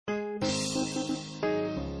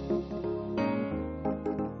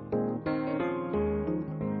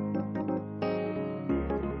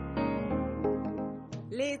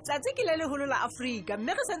Letsatsi ke le leholo la Afrika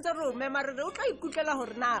mme re sentse re o mema re o tla ikutlela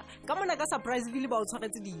hore na ka Monyaka Surpriseville ba o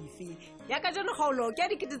tshwaretse dife ya ka jeno kgaolo ke a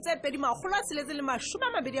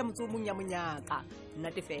 2621 ya Monyaka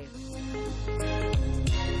nnate fela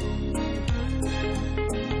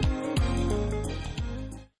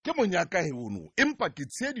ke Monyaka hebono empa ke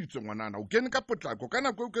tsheditswe ngwanana o kene ka potlako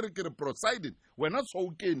kana go ke re Poseidon wena so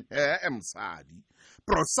o kene msadi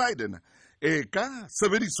Poseidon ka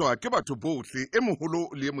sebediswa ke batho bohle e moholo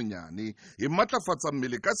le e monyane e matlafatsa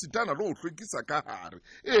mmele ka sitana le o hlwekisa ka hare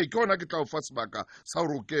ke ona ke tla o fa sebaka sa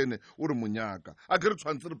hore o kene o re Monyaka a ke re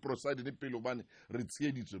tshwantse re Poseidon pele bane re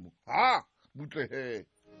tsheditswe mo ha butle he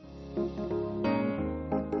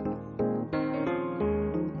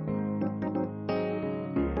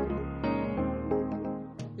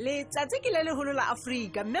Letsatsi ke le leholo la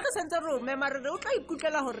Afrika mme re sentse re o mema re o tla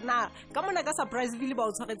ikutlela hore na ka Monyaka Surpriseville ba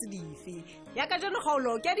o tshwaretse dife ya ka jeno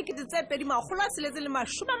kgaolo ke a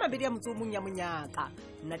 2621 ya Monyaka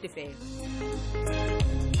nnate fela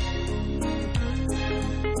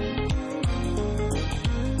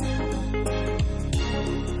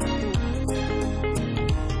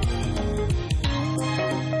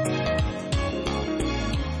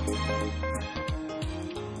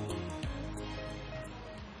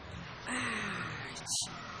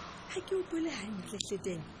ha ke o bole hantle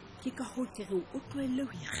hleten ke ka ho ke re o tlohelle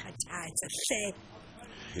ho ikgathatsa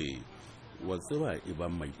hle wa tseba e ba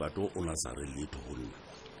maipato o na sa re letho ho nna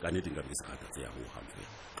ka nnete nka re se kgatatse ya ho hampe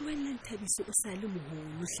tlohella Thabiso o sa le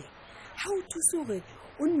moholo hle ha o thuse hore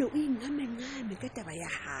o nne o ingame ka taba ya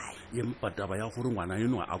hae empa taba ya gore ngwana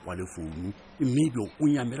eno a kwale founu mme be o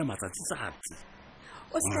nyamela matsatsi tsatsi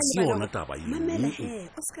o ska le bona taba eno mamela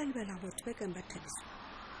o ska le bala batho ba kang ba Thabiso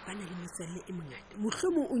bana le metswalle e mongata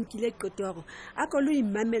mohlomong o nkile qeto ya gore a ka lo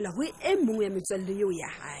imamela ho e mongwe ya metswalle eo ya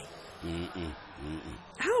hae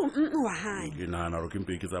ha wa hae ke nahana re ke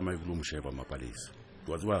mpe ke tsamaye ke lo mo sheba mapalesa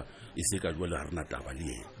wa tseba e se ka jwa le harena taba le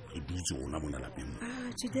yena re dutse ona mona lapeng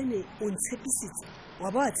Judene o ntshepisitse wa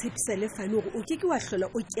ba wa tshepisa le fane hore o ke wa hlola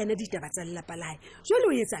o kena ditaba tsa lelapa la hae jwale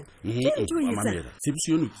o etsang mamela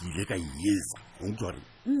tshepiso eno ke ile ka yetsa o utlwa re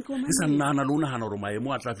ke sa nahana le o nahana hore maemo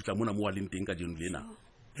a tla fihla mona mo a leng teng ka jeno lena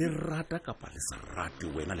le rata kapa le sa rate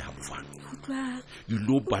wena le habofane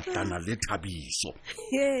lo batlana le Thabiso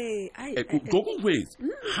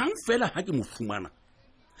hang fela ha ke mo fumana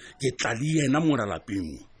ke tla le yena mora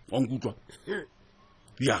lapeng wa nkutlwa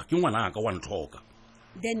ya ke ngwana ka wa nthoka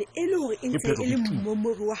then e le hore e ntse e le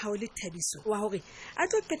mmomori wa hao le Thabiso wa hore a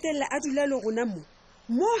tlo qetella a dula le rona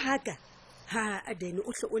mo haka ha then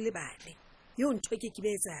o hle o le bale yo ntho ke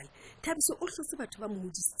betsala Thabiso o hlotse batho ba mo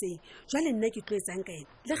hodisitseng jwale nna ke tlo etsang ka ena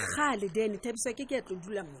le khale then Thabiso ke tlo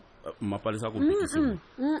dula mo mapalesa go mpitse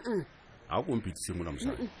a go mpitse mo la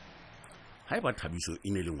mosadi ha e ba Thabiso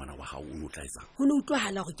e ne le ngwana wa hao o no tla etsa ho no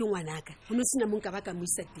utlwahala gore ke ngwanaka ho no sina monka ba ka mo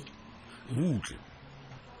isa teng butle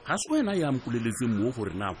ha se wena ya mkuleletse mo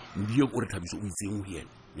gore na modiye gore Thabiso o itseng ho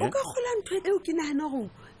yena o ka khola ntho eo ke nahana go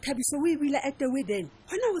Thabiso o e bila at the wedding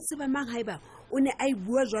hona ho tseba mang ha eba o ne a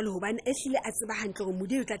bua jwale hobane e hlile a tseba hantle gore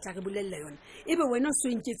modiye o tla tla re bolella yona ebe wena o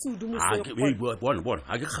senketse o dumo bona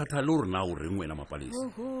ha ke kgathale hore na o reng wena mapalesa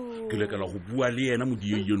ke lekela go bua le yena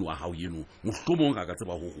modiye yeno a hao yeno mohlomong ka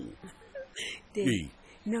tseba ho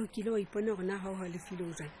na o kile wa ipona gore na ha o ha le file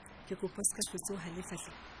o jang ke go poska hlotse o ha le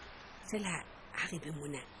fahle fela ha re be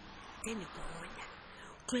mona tene bona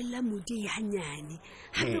tloella modiye hanyane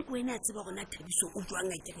hape ko wena a tseba gona Thabiso o jwang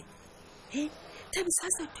a kere Thabiso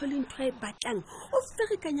sa thole ntho e batlang o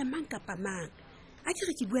ferekanya mang kapa mang a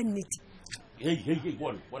kere ke bua nnete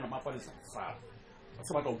bona mapalesa sa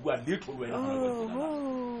batla go bua letho le wena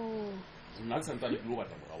nna sa ntse le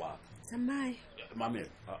batla mora wa tsamaya mamela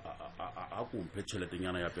a ko mphe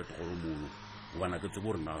tšheletenyana ya petrolo mono gobana ke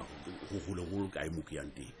tsebo rena go gole go ka imo ke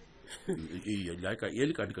yang teng e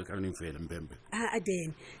le ka dikaneng fela mpempe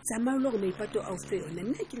then tsamaya le gore maipato a o fe yona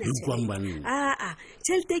nna ke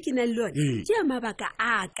tšhelete e ke nang le yone ke ya mabaka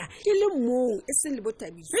aka ke le mong e seng le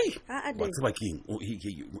boThabiso wa tseba keng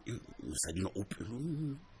mosadina o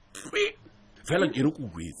fela ke re ko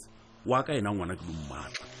utlwetse wa ka ena ngwana ke lo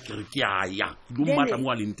mmatla ke re ke a ya ke lo mmatla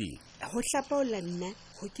mo a leng teng go hlapaola nna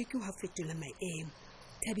go ke ha fetola maemo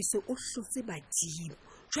Thabiso o hlotse badimo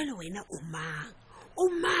jwale wena o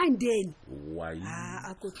mang then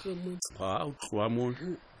a go tloa mo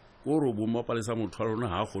go re bo mapalesa motho a rona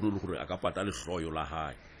ha a kgone le gore a ka pata le hloyo la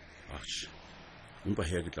hae empa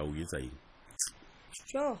he ke tla o etsa eng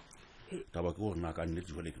taba ke gore na ka nnete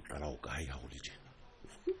jwale ke qala o kae ha go le tjena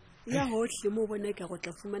ya hohle mo bona ka go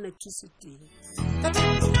tla fumana thuso teng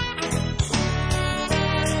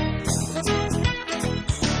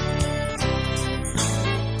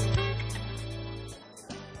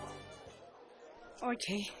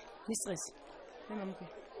Okay, mistress.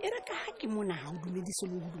 E re ka ha ke mona ha o dumedise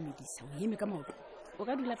le ho dumedisa. O eme ka maoto. O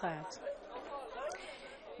ka dula fatshe.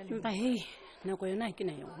 Empa hei, nako yona ha ke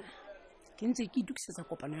na yona. Ke ntse ke itukisetsa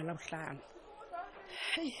kopano ya Labohlano.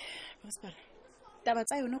 Hei, Prosper. Taba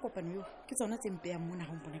tsa yona kopano yo ke tsona tse mpeyang mona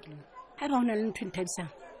ha o mpona ke le mo. Ha ba hona le ntho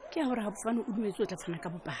nthabisang. Ke hore ha bofane o dumetse o tla fana ka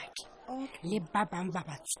bopaki. Le ba bang ba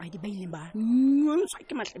batswadi ba ile ba nyontshwa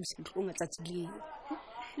ke mahlabisetlong a tsatsi leo.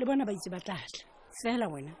 Le bona ba itse ba tlatla. Fela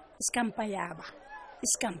wena, iskampa yaba.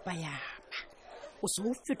 O se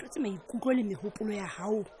o fetotse maikutlo le mehopolo ya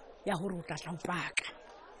hao ya hore o tlatla o paka.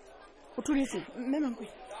 O tholetse mme Mankwe.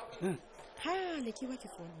 Ha le ke ba ke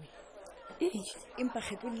fone. Empa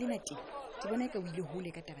kgetlo le lena teng. Ke bona ka o ile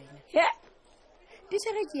hole ka taba ena.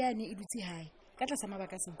 Titjhere ke yane e dutse hae ka tlasa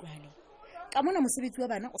mabaka a se utlwahaleng. Ka mona mosebetsi wa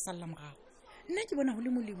bana o salla morao. Nna ke bona ho le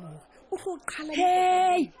molemo o tlo qhala.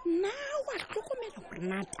 Na wa hlokomela hore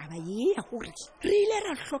na taba ye ya hore re ile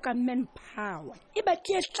ra hloka manpower. E ba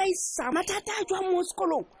ke hlaisa mathata a jwa mo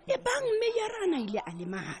sekolong. E bang mme ya rana ile a le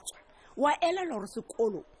matswa. Wa ela lo re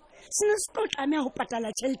sekolo. Sine se tlo tlameha ho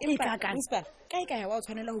patala tjhelete e kakang. Kae wa o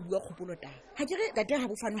tshwanela ho bua kgopolo taba. Ha ke re ka ha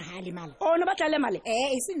bofanwe ha le mala. O ne ba tla le male.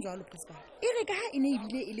 E seng jwalo principal. E re ka ha ene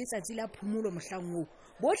ebile e le tsatsi la phomolo mohlang o.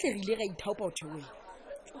 Bohle re ile ra ithaopa ho theowe.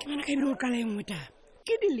 Ke bona ka ile o kala engwe taba.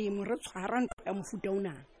 Ke dilemo re tshwara ntho ya mofuta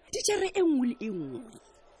ona. Titjhere e nngwe le e nngwe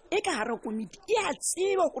e ka hara komiti e a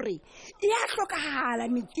tseba hore e a hlokahala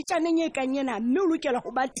mekitjaneng e kang ena mme o lokela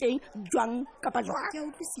ho ba teng jwang kapa jwang. Ke a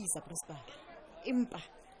utlwisisa principal. Empa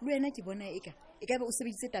le wena ke bona eka be o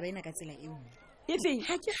sebeditse taba ena ka tsela e nngwe. Efeng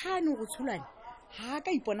ha ke gane go tshulane ha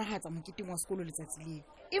ka iponahatsa moketeng wa sekolo letsatsi leo.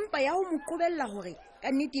 Empa ya ho mo qobella hore ka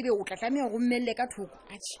nnete be o tla tlameha go mmelle ka thoko.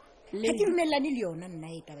 Atjhe ha ke dumellane le yona nna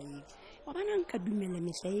e taba eo. Wa bana nka dumella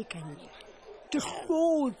mehla e kang ena. Ke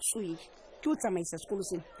hlotswe ke o tsamaisa sekolo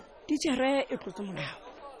sena. Titjhere e tlotse molao.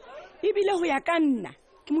 Ebile ho ya ka nna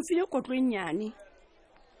ke mo file kotlo e nyane.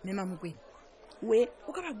 Mme Mamokwena we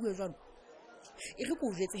o ka ba bua jwalo. E re ko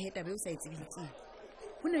o jetse heta be o sa etsebetse.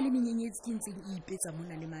 Ho na le menyenyetsi ke ntseng e ipetsa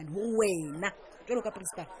mona le mane ho wena jwalo ka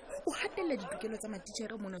principal o hatella ditokelo tsa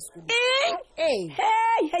matitjhere mona sekolong. Hey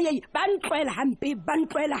ba ntloela hampe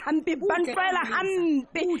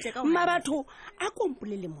mabatho a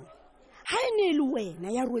kompolele mona. Ha ene le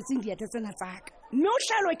wena ya rwetseng diata tsena tsaka mme o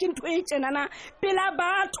hlalwa ke ntho e tjenana pela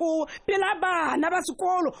batho pela bana ba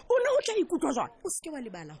sekolo o ne o tla ikutlwa jwang. O se ke wa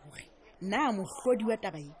lebala hore na mohlodi wa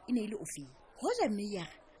taba e ne ile o feng. Hoja mme ya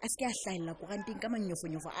a se ke a hlahella koranteng ka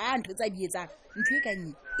manyofonyofo a ntho tsa di etsang ntho e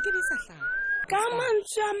kang e ke be sa hlaha ka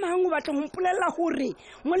mantswe a mang o batla ho mpolella hore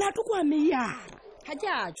molato kwa meyara. Ha ke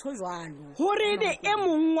a tsho jwalo hore be e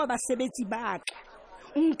mong wa basebetsi ba ka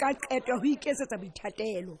nka qetwa ho iketsetsa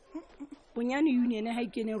boithatelo. Bonyane union ha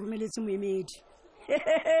ikene romeletse moemedi.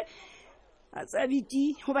 A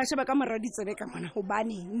tsabiti ho ba sheba ka mora ditsebe ka mona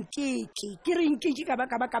hobane nkeke ke re nkeke ka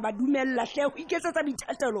ba dumella hle ho iketsetsa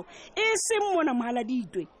boithatelo e seng mona mohala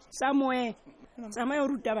ditwe Samuel tsamaya o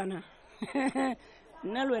ruta bana.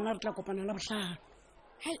 Nna le wena re tla kopana Labohlano.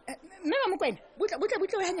 Mme Mamokwena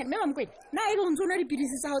butle hanyane mme Mamokwena na e re o ntse o nwa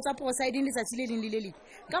dipidisi tsa hao tsa prosiding letsatsi le leng le le leng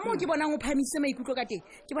ka moo ke bonang o phamisitse maikutlo ka teng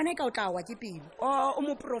ke bona e ka o tla wa ke pele. O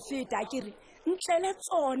mo profeta a ke re ntlele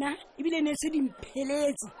tsona ebile ne se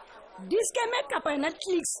dimpheletse diskeme kapa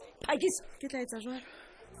Netflix pakis ke tla etsa jwalo.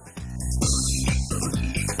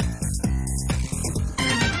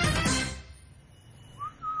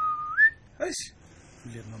 Eish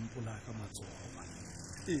le mampola ka matsogo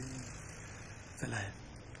tsela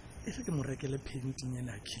e re ke mo rekele painting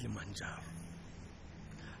ena Kilimanjaro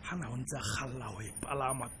hana o ntse a khalla ho e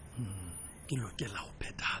palama ke lokela ho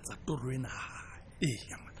phethahatsa toro ena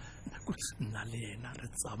nako nna le ena re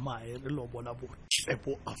tsamaye re lo bona botle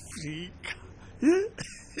bo Afrika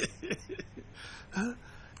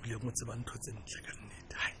le mo tseba ntho tse ntle ka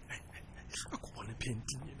nnete a ko bone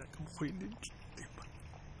painting ena ka mokgwele ntle.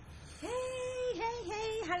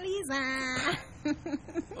 Hey, Haliza.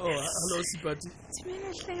 Oh, hello, Sipati. Tshimela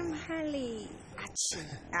hle mahale. Atjhe.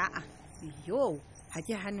 Yo, ha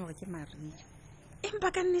ke hane hore ke mariri.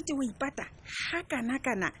 Empa ka nnete o ipata ha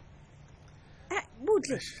kana.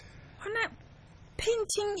 Butle. Hona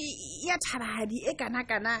painting ya thabahadi e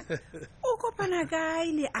kana. O kopana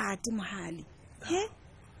kae le art mohale?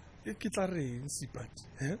 Ke tla reng Sipati?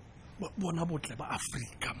 Bona botle ba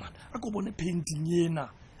Afrika man. A ko bone painting ena.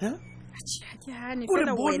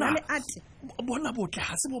 Bona botle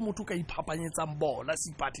ha se bo motho ka iphapanyetsang bona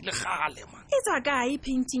Sipati le gale man. E tsa kae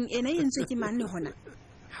painting ena e entswe ke mang le hona?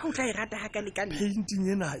 Ha o tla e rata ha ka le ka le. Painting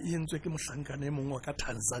ena e entswe ke mohlankana e mongwe ka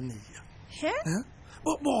Tanzania.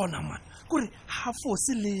 bona man kore ha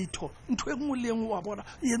fose letho ntho e nngwe le nngwe wa bona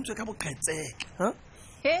e entswe ka boqhetseke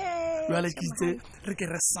jwale ke itse re ke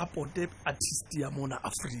re supporte artist ya mona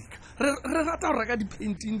Africa re rata go reka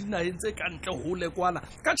di-painting dinageng tse ka ntle gole kwana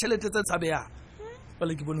ka tšhelete tse tshabeyang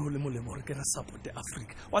jwale ke bone go le molemo gore ke re supporte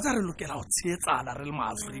Africa wa tsa re lokela go tsheetsana re le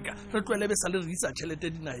maAfrika re tlwele be sa le re isa tšhelete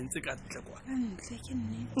dinageng tse ka ntle kwana ntle ke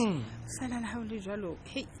nnete fela le ga o le jalo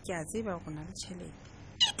ke a tseba go na le tšhelete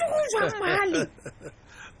jwang male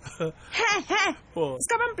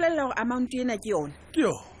ska ba mpolelela gore amount ena ke yona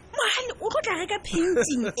mohale o tlo tla reka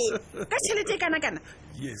painting e ka tšhelete e kana-kana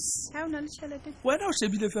yes ha o na le tšhelete wena o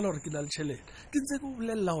shebile fela gore ke na le tšhelete ke ntse ke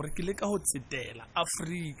bolelela gore ke le ka go tsetela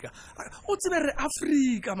Africa o tsebe re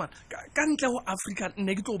Africa man ka ntle go Africa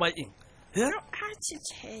nne ke tlo ba eng fela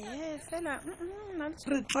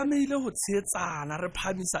re tlameile go tsheetsana re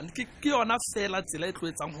phamisane ke yona fela tsela e tlo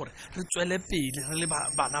etsang gore re tswele pele re le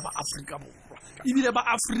bana ba Afrika Borwa ebile ba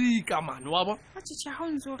Africa man wa bo ga o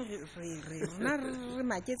ntse gore rona re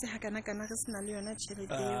maketse ga kana-kana re sena le yona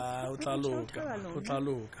tšhelete o tla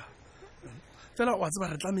loka fela wa tseba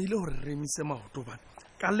re tlameile gore re emise maoto bane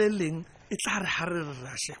ka le leng e tla re ga re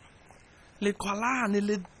ra sheba leqhwalane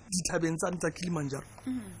le dithabeng tsa Kilimanjaro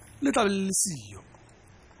le tla le siyo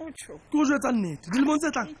ke go jwetsa nnete dilemong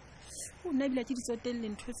tse tlang o nna ebile ke di tsotelle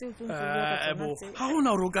ntho tseo ga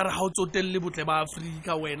gona gore o ka re ga o tsotelle botle ba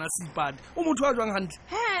Afrika wena Seipati o motho wa jwang gantle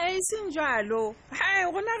e seng jalo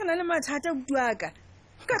gona re na le mathata butuaka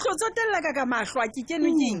ka tlo tsotella ka mahlo a ke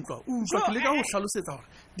kenwe keng utlwa ke le ka go tlhalosetsa gore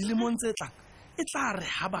dilemong tse tlang e tla re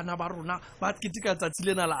ha bana ba rona ba ketika tsatsi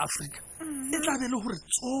lena la Afrika e tla be le gore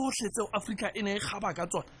tsohle tseo Afrika e ne e gaba ka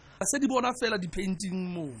tsona a se di bona fela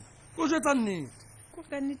di-painting moo go jwetsa nnete ko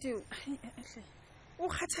ka nnete o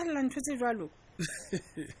kgathalela ntho tse jwalo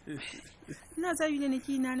nna tsa ebile ne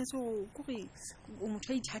ke inaanetse kore o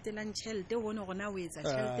motho a ithatelang tšhelete o bone gona o etsa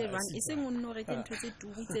tšhelete jwang e seng o nne o reke ntho tse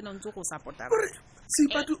turu tsena ntse go support-a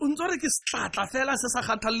Seipati o ntse re ke setlatla fela se sa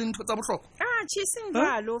kgathalle ntho tsa bohlokwa tšhe seng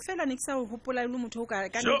jalo fela ne ke sa o gopola le motho o ka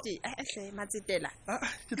nnete matsetela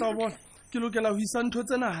ke tla bona ke lokela go isa ntho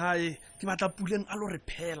tsena gae ke batla Puleng a lo re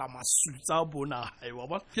phela masutsa a bona gae wa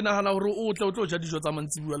bona ke nagana gore o tle o tlo ja dijo tsa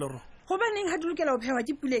mantsibua le rona gobaneng ga di lokela go phewa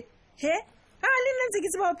ke Puleng le nna ntse ke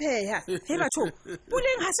tseba go pheya batho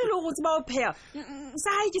Puleng ga se le go tseba go pheya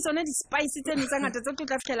sa gae ke tsone di-spice tsene tsa ngata tse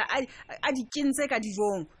tlotla fitlhela a di kentse ka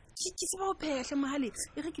dijong ke tseba go pheya hle mogale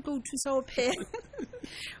e re ke tlo o thusa go pheya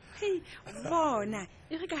bona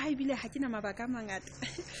e re ka ga ebile ga ke na mabaka a mangata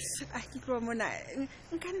ke tlo mona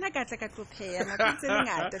nka nna ka tla ka tlo pheya nako tse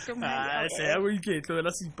ngata hle mogale o iketlo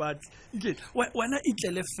wena Seipati wena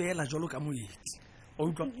itlele fela jalo ka moeti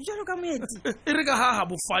jalo ka moeti e re ka ha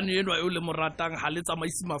bofane enwa e o le moratang ga le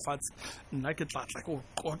tsamaisi mafatshe nna ke tlatla ke o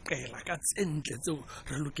qoqela ka tsentle tseo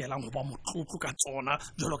re lokelang go ba motlotlo ka tsona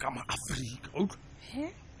jalo ka maAfrika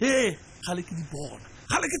gale ke di bona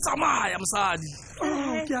gale ke tsamaya mosadi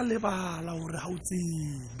ke a lebala gore ga o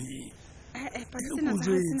tsebe o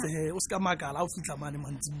jwetse o se ka makala ha o fitlha mane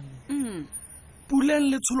mantsibu Puleng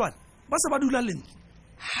le Tsholwane ba se ba dula le nne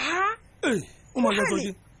o maketso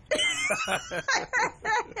ke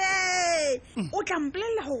o tla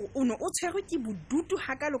mpolelela gore o ne o tshwerwe ke bodutu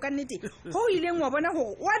ga kalo ka nnete go o ileng wa bona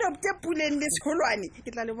gore o adopte Puleng le Tsholwane ke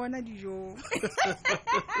tla le bona dijong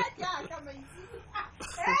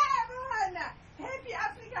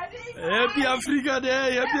Happy Africa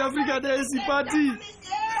Day Seipati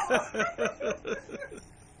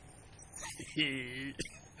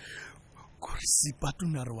kore Seipati o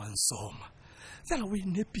ne re wa nsoma fela o e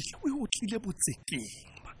nepile o tlile botsekeng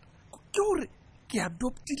ke gore ke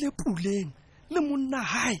adoptile Puleng le monna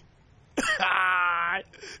hae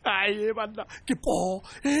banna ke po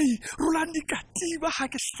rolang dikatiba ga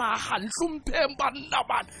ke hlaga ntlhompheng banna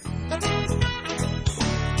bana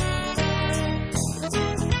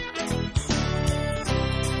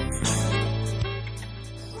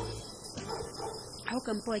ha o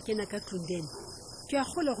kampo wa kena ka tlondene ke a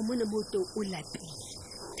gola go mona moto o lapile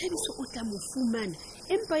Thabiso o tla mo fumana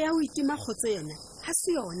empa ya o itima khotso yona ha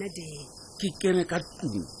se yona de ke kene ka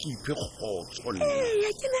tlung ke iphe khotso le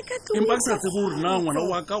ya kena ka tlung empa sa tsebo gore na ngwana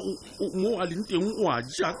wa ka mo a leng teng o a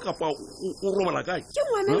ja kapa o robala kae ke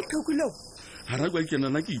ngwana le tlhokulo hara kwa ke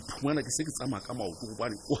nna ke iphumana ke se ke tsamaya ka maoto go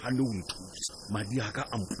bane o hane o nthusa madi a ka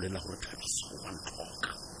ampulela gore Thabiso o a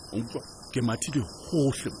ntloka utlwa ke mathile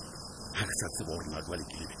hohle ha ke sa tsebo gore na jwale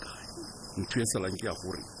ke lebe kae ntho e salang ke ya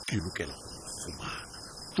gore ke lokela go fumana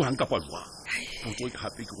jwang kapa jwang potso e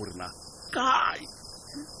gape ke gore na kae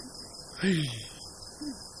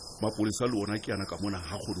mapolesa le ona ke yana ka mona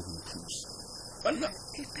ha kgone go thusa banna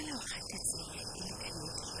ke pela o gatetse e le ka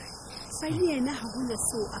nnete jwale fane yena ha hona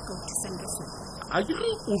seo a ka o thusang ka sona. a ke re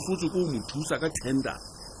o hlotse ko mo thusa ka tender.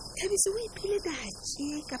 Thabiso o iphile datše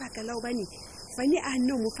ka baka la hobane fane a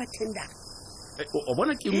nne o mo fa tender. O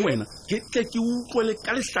bona ke wena ke utlwele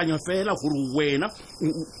ka lehlanya fela gore wena o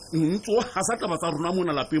ntse o hasa taba tsa rona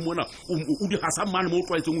mona lapeng mona o di hasa mane mo o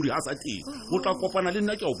tlwaetseng o di hasa teng o tla kopana le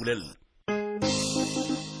nna ke a o bolelela.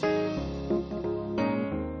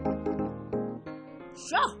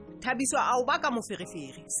 Thabiso a o ba ka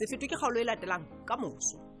moferefere se fetwe ke kgaolo e latelang ka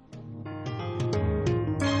moso.